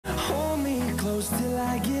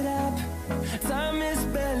I get up, time is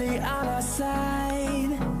barely on our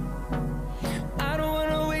side. I don't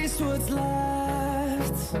wanna waste what's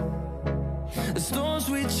left. The storms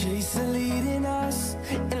we chase are leading us,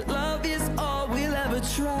 and love is all we'll ever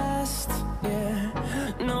trust. Yeah,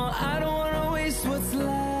 no, I don't wanna waste what's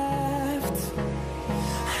left.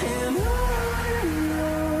 And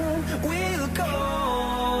on we'll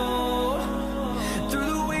go, through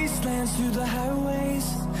the wastelands, through the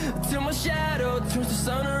highways, till my shadow turns to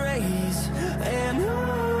sun rays. And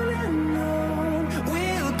on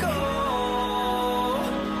we'll go,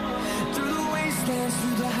 through the wastelands,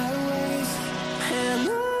 through the highways, and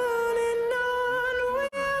on we'll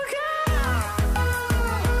go.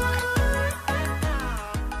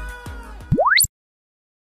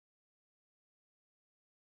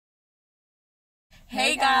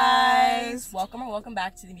 Hey guys! Welcome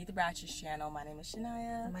back to the Meet the Bratcher's channel. My name is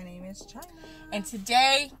Chaniya. My name is Chyna. And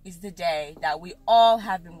today is the day that we all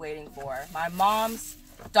have been waiting for. My mom's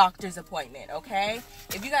doctor's appointment, okay?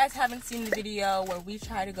 If you guys haven't seen the video where we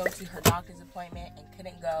tried to go to her doctor's appointment and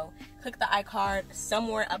couldn't go, click the iCard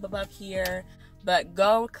somewhere up above here. But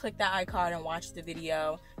go click that iCard and watch the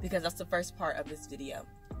video because that's the first part of this video.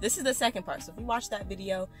 This is the second part, so if you watch that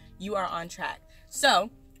video, you are on track. So,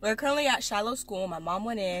 we're currently at Chyloh school. My mom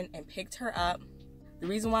went in and picked her up. The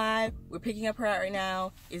reason why we're picking up her right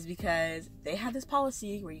now is because they have this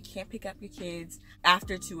policy where you can't pick up your kids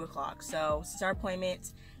after 2 o'clock. So since our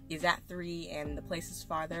appointment is at 3 and the place is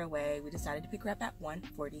farther away, we decided to pick her up at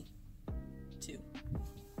 1:42.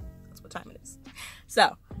 That's what time it is.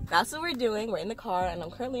 So that's what we're doing. We're in the car and I'm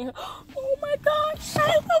currently in her. Oh my gosh,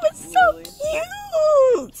 Chyloh is so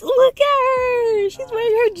cute. Look at her. She's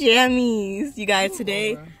wearing her jammies. You guys,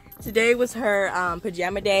 today was her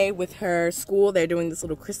pajama day with her school. They're doing this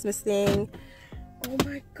little Christmas thing. Oh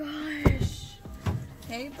my gosh.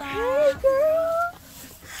 Hey, Bob. Hey girl.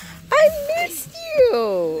 I missed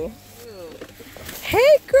you.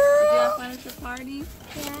 Hey girl. Did you have fun at the party?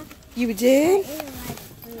 Yeah. You did? I ate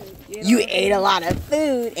a lot of food. You ate a lot of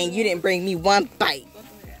food and you didn't bring me one bite.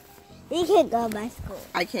 We can't go to my school.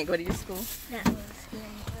 I can't go to your school. No.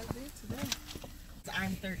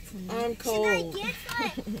 I'm 13. I'm cold. Should I guess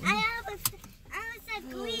what? I was a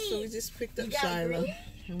green. So we just picked up You got Chyloh. green?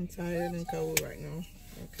 I'm tired and cold right now.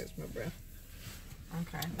 I'll catch my breath.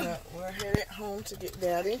 Okay. But we're headed home to get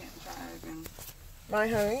Daddy. My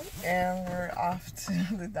honey. And we're off to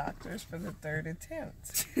the doctor's for the 3rd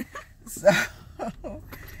attempt. So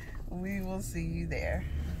we will see you there.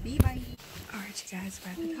 Bye. Alright, you guys,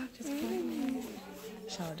 we're at the doctor's appointment.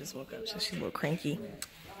 Chyloh just woke up, so she's a little cranky.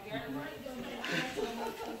 Come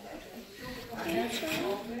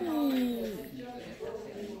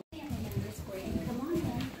on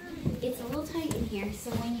then. It's a little tight in here,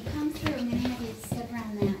 so when you come through, I'm going to have you step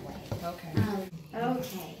around that way. Okay.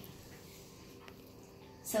 Okay.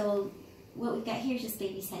 So what we've got here is just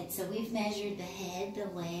baby's head. So we've measured the head, the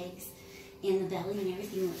legs, and the belly, and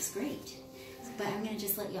everything looks great. But I'm going to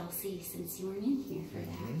just let y'all see since you weren't in here for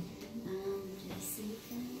that. Just see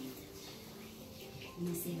if I'm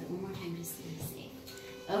going to save it one more time just to be safe.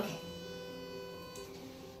 Okay.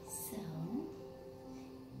 So,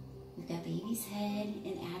 we've got baby's head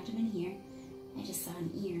and abdomen here. I just saw an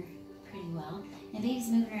ear pretty well. And baby's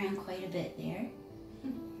moving around quite a bit there.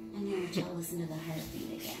 I'm going to let y'all listen to the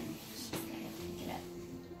heartbeat again. She's got to pick it up.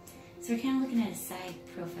 So we're kind of looking at a side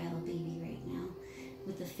profile of baby right now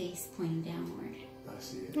with the face pointing downward. I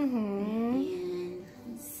see it. And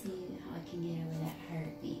let's see how I can get over that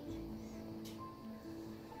heartbeat.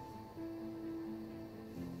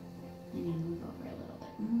 I need to move over a little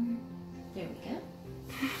bit more. There we go.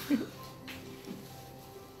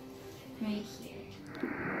 Right here.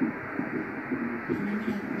 And I'm going to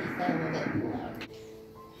make that a little bit louder.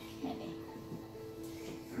 Okay.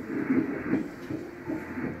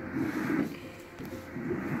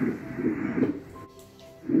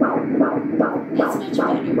 That's much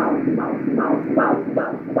better.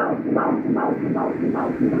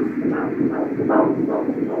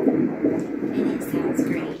 And it sounds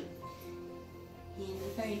great. And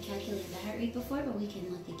we've already calculated the heart rate before, but we can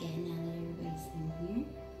look again now that everybody's in here.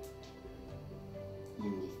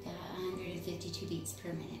 And we've got 152 beats per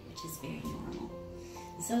minute, which is very normal.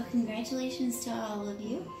 So congratulations to all of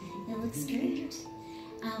you. It looks great.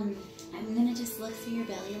 I'm going to just look through your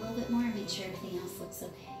belly a little bit more and make sure everything else looks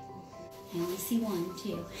okay. I only see one,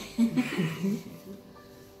 too.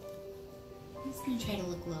 I'm just going to try to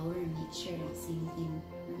look lower and make sure I don't see anything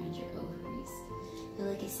around your ovaries. But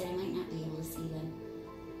like I said, I might not be able to see them.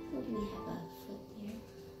 Oh, do we have a foot there?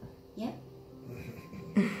 Yep.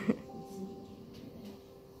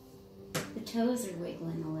 The toes are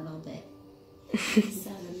wiggling a little bit. Just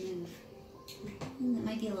saw the move. It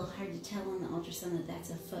might be a little hard to tell on the ultrasound that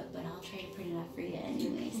that's a foot, but I'll try to print it off for you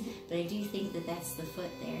anyways. But I do think that that's the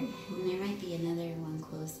foot there. And there might be another one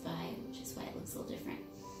close by, which is why it looks a little different.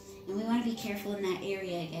 And we want to be careful in that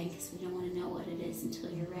area again, because we don't want to know what it is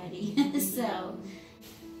until you're ready. So,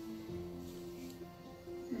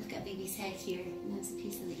 we've got baby's head here, and that's a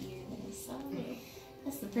piece of the ear that I saw there.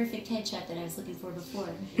 That's the perfect headshot that I was looking for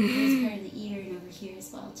before. Here's part of the ear and over here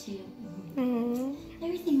as well too.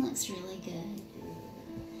 Everything looks really good.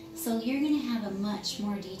 So you're going to have a much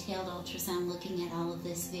more detailed ultrasound looking at all of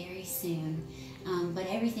this very soon. But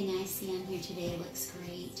everything I see on here today looks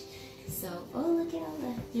great. So, oh, look at all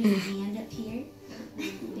the, there's a hand up here.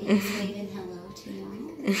 Baby's waving hello to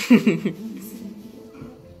mom.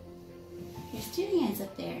 There's two hands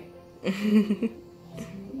up there. And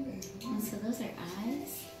so those are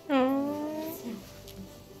eyes.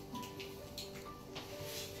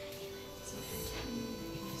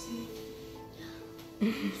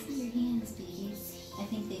 See your hands, babies. I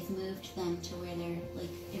think they've moved them to where they're like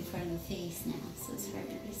in front of the face now, so it's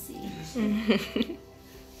harder to see.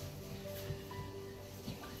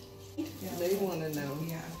 They want to know.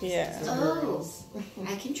 Yeah. Oh,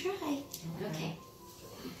 I can try. Okay.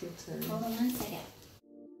 Hold on 1 second.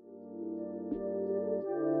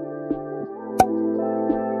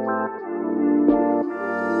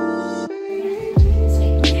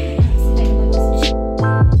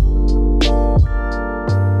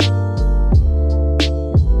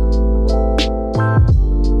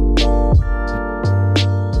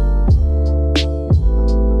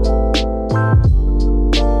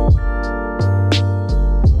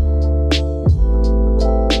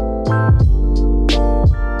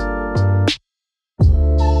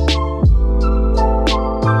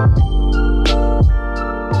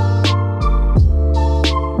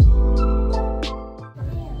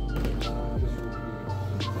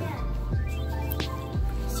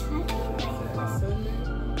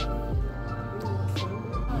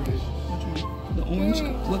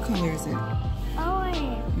 What color is it?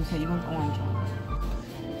 Orange. Okay, you want the orange one.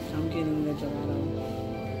 I'm getting the gelato.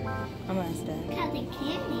 I'm gonna ask Dad. Got the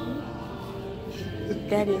candy.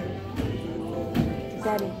 Daddy.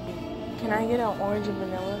 Daddy, can I get an orange and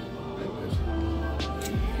vanilla?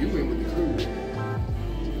 You went with the crew.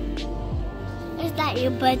 Is that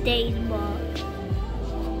your birthday book?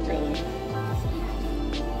 Really?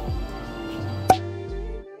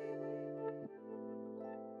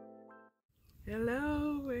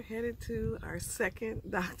 Hello, we're headed to our second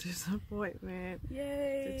doctor's appointment.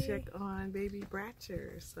 Yay! To check on baby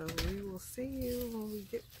Bratcher. So we will see you when we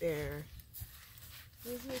get there.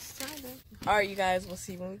 This is Chyna. Alright, you guys, we'll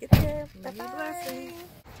see you when we get there. Many Bye-bye. blessings.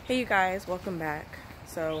 Hey, you guys, welcome back.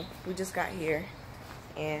 So, we just got here,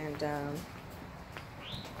 and we're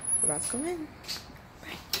about to go in.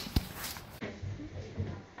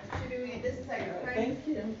 Thank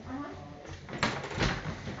you.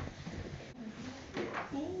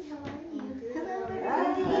 Hey, how are you? Hello,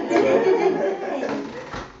 everybody.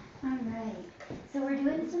 Alright, so we're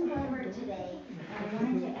doing some blood work today, and I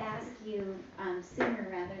wanted to ask you sooner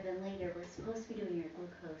rather than later. We're supposed to be doing your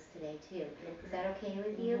glucose today, too. Is that okay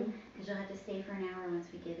with you? Because you'll have to stay for an hour once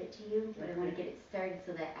we give it to you, but I want to get it started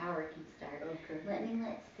so that hour can start. Okay. Let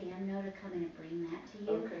Sam know to come in and bring that to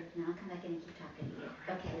you, and I'll come back in and keep talking to you.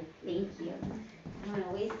 Okay, thank you. I don't want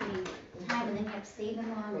to waste any time, and then you have to stay even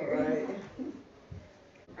longer. Right.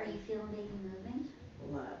 Are you feeling baby moving? A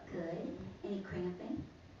lot. Good. Any cramping?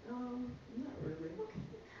 Not really. Okay.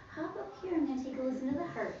 Hop up here. I'm going to take a listen to the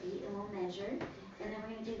heartbeat and we'll measure. And then we're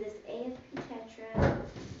going to do this AFP tetra,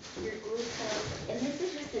 your glucose. And this is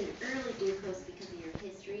just an early glucose because of your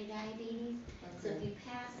history of diabetes. So if you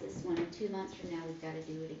pass this one in 2 months from now, we've got to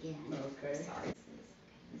do it again. Okay. Sorry.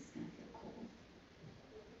 This is going to feel cold.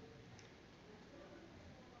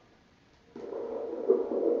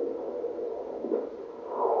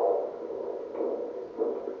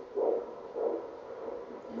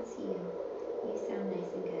 That's you. You sound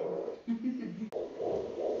nice and good.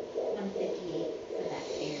 158, so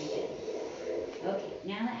that's very good. Okay,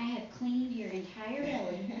 now that I have cleaned your entire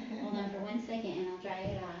belly, hold on for 1 second and I'll dry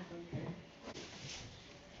it off.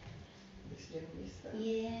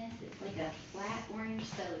 Yes, it's like a flat orange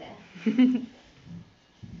soda. And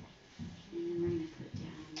then we're going to put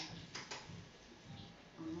down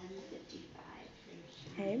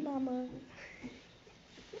 11:55. Hey, Mama.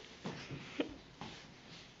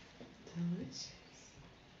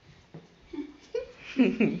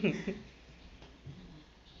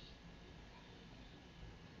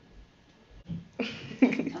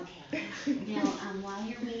 Okay. Now, while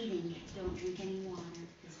you're waiting, don't drink any water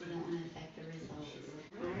because we don't want to affect the results.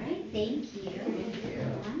 All right? Thank you.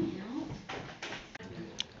 Come on out.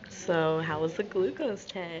 So, how was the glucose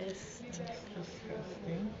test?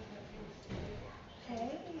 Disgusting.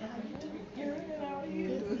 Hey, how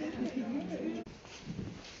you doing?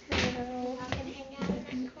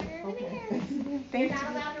 Okay. You're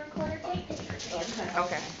not allowed to record or take pictures.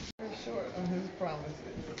 Okay. We're short on his promises.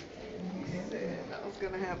 He said I was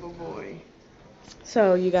gonna have a boy.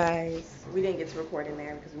 So, you guys, we didn't get to record in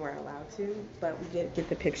there because we weren't allowed to, but we did get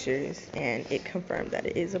the pictures, and it confirmed that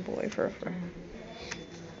it is a boy for a friend.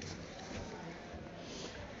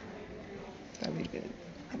 That'd be good.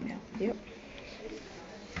 Yep.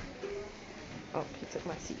 Oh, he took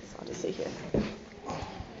my seat, so I'll just sit here.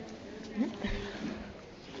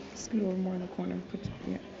 Scoot over more in the corner.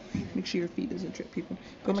 Yeah. Make sure your feet doesn't trip people.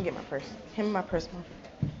 I'm gonna get my purse. Hand me my purse, Mom.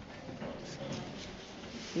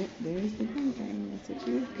 Yep, there's the pen thing. That's what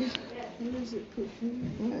you Where is it?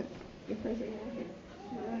 What? The purse right here.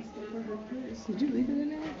 You're asking for her purse. Did you leave it in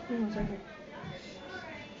there? Hold on a second.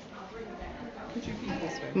 Put your feet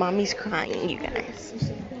this way. Mommy's crying, you guys.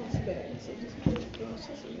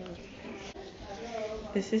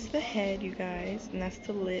 This is the head, you guys, and that's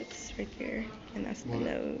the lips right there, and that's the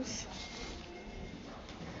nose.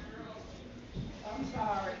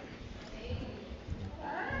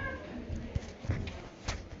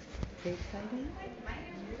 Very exciting.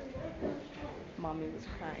 Mommy was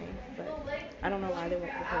crying, but I don't know why they went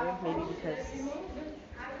with her. Maybe because,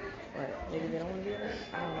 maybe they don't want to be there.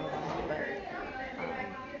 I don't know why, but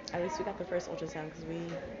at least we got the first ultrasound because we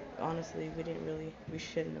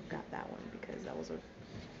shouldn't have got that one because that was a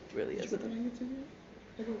really Did you put that on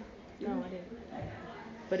YouTube? No, I didn't.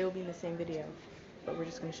 But it'll be in the same video. But we're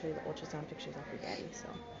just going to show you the ultrasound pictures after Daddy, so.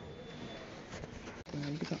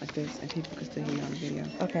 You can talk like this and people can still hear you on the video.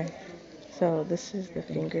 Okay. So this is the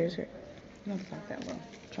fingers. You don't have to talk that low.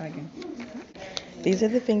 Try again. These are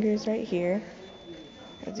the fingers right here,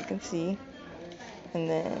 as you can see. And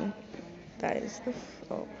then that is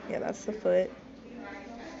that's the foot.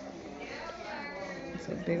 It's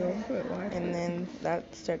a big old foot. Why? And then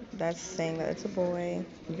that's saying that it's a boy.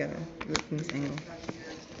 You gotta look from this angle.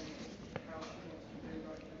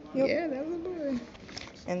 Yep. Yeah, that was a boy.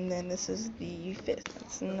 And then this is the fist.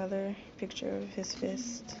 That's another picture of his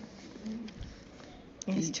fist.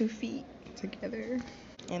 And his 2 feet. Together.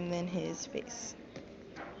 And then his face.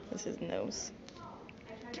 This is nose.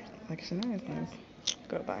 Like Chaniya's nose.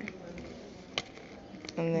 Go by.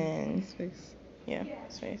 And then His face. yeah,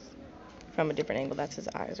 his face. From a different angle, that's his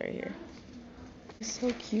eyes right here. He's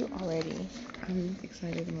so cute already. I'm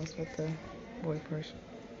excited the most about the boy portion.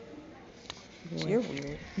 Boy. You're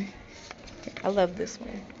weird. I love this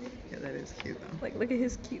one. Yeah, that is cute though. Like, look at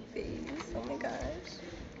his cute face. Oh my gosh.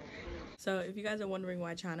 So, if you guys are wondering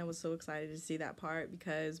why Chyna was so excited to see that part,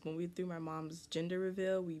 because when we threw my mom's gender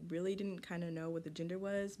reveal, we really didn't kind of know what the gender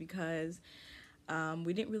was because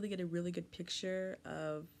we didn't really get a really good picture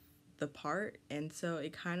of the part, and so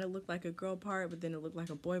it kind of looked like a girl part, but then it looked like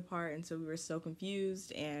a boy part, and so we were so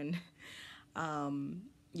confused, and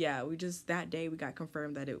yeah, that day we got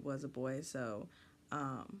confirmed that it was a boy, so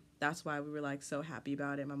that's why we were like so happy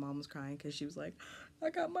about it. My mom was crying because she was like,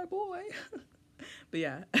 I got my boy. But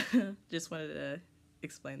yeah, just wanted to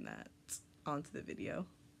explain that onto the video.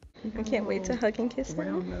 I can't wait to hug and kiss him.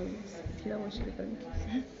 Round nose. He don't want you to hug.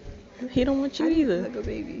 He don't want you either. Hug a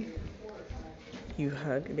baby. You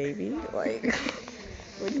hug a baby? Like,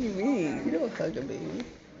 what do you mean? You don't hug a baby.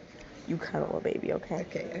 You cuddle a baby, okay?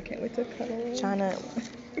 Okay, I can't wait to cuddle. Chyna,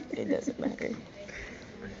 it doesn't matter.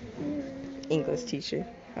 English teacher.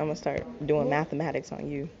 I'm gonna start doing mathematics on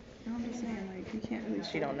you. No, I'm just saying, like, you can't really.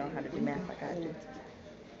 She don't know how to do math like I do.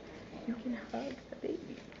 You can hug a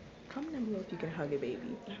baby. Comment down below if you can hug a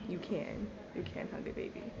baby. You can. You can hug a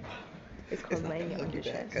baby. It's called laying it on your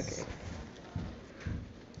chest. Okay.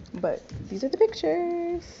 But these are the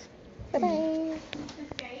pictures. Bye-bye.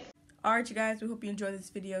 Alright, you guys, we hope you enjoyed this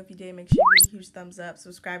video. If you did, make sure you give it a huge thumbs up,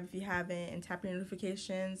 subscribe if you haven't, and tap your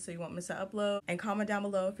notifications so you won't miss an upload. And comment down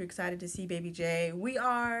below if you're excited to see Baby J. We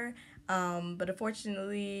are, but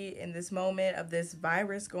unfortunately, in this moment of this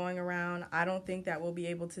virus going around, I don't think that we'll be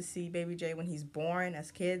able to see Baby J when he's born as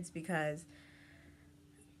kids, because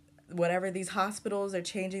whatever, these hospitals are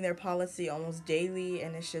changing their policy almost daily,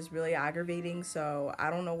 and it's just really aggravating. So I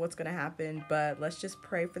don't know what's gonna happen, but let's just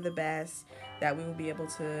pray for the best, that we will be able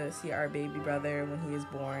to see our baby brother when he is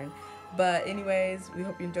born. But anyways, we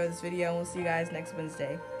hope you enjoyed this video, and we'll see you guys next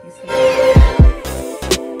Wednesday. Peace.